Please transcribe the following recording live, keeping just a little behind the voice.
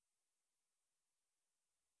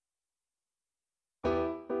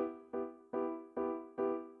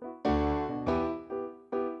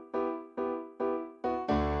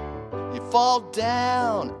You fall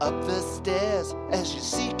down up the stairs as you're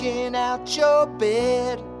seeking out your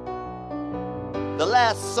bed. The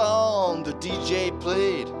last song the DJ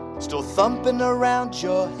played still thumping around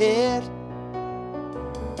your head.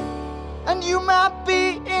 And you might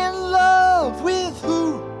be in love with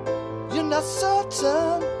who you're not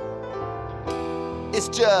certain. It's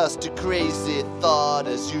just a crazy thought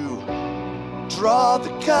as you draw the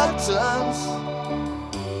curtains.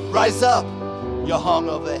 Rise up, you're hung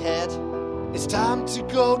overhead. It's time to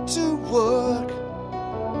go to work.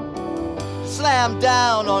 Slam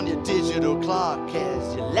down on your digital clock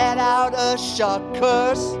as you let out a short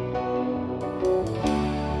curse.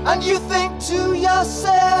 And you think to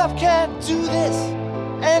yourself, can't do this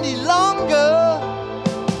any longer.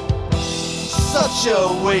 Such a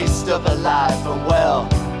waste of a life, and well,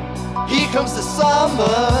 here comes the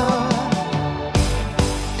summer.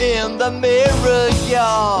 In the mirror,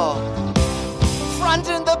 you're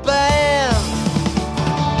fronting the band,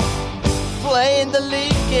 playing the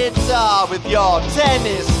lead guitar with your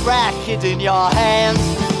tennis racket in your hands.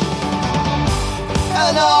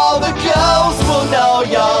 And all the girls will know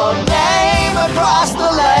your name across the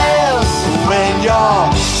land when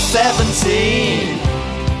you're 17.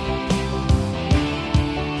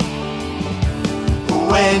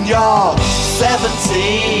 When you're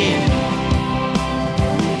 17.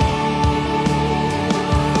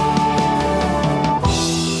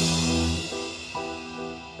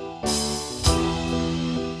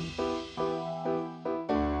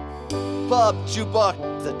 Pub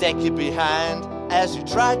jukebox the decade behind as you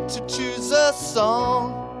try to choose a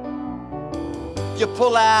song. You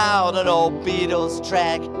pull out an old Beatles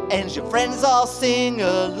track and your friends all sing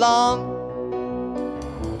along.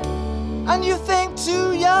 And you think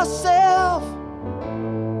to yourself,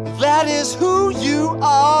 that is who you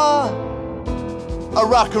are. A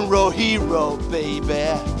rock and roll hero,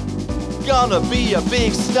 baby. Gonna be a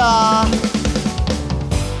big star.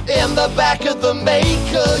 In the back of the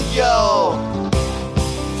maker, yo,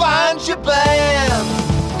 find your band.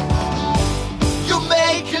 You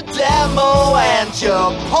make a demo and you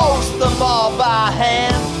post them all by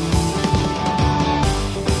hand.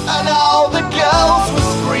 And all the girls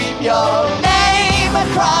will scream your name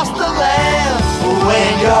across the land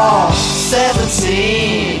when you're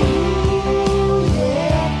 17.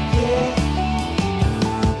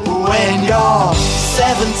 When you're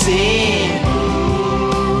 17.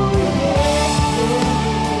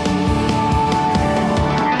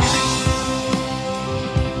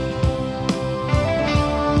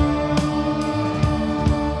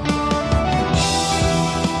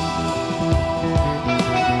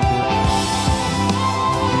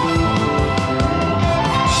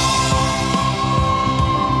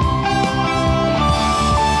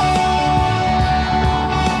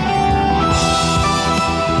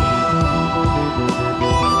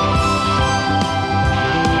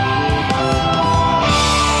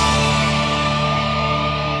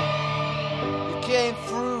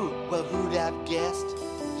 Well, who'd have guessed?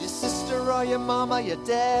 Your sister or your mom or your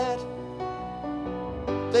dad?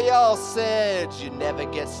 They all said you'd never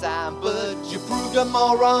get signed, but you proved them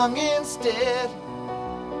all wrong instead.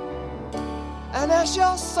 And as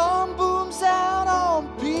your song booms out on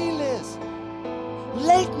B-list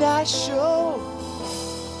late night show,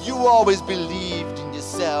 you always believed in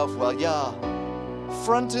yourself while you're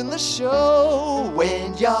fronting the show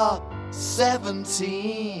when you're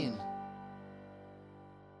 17.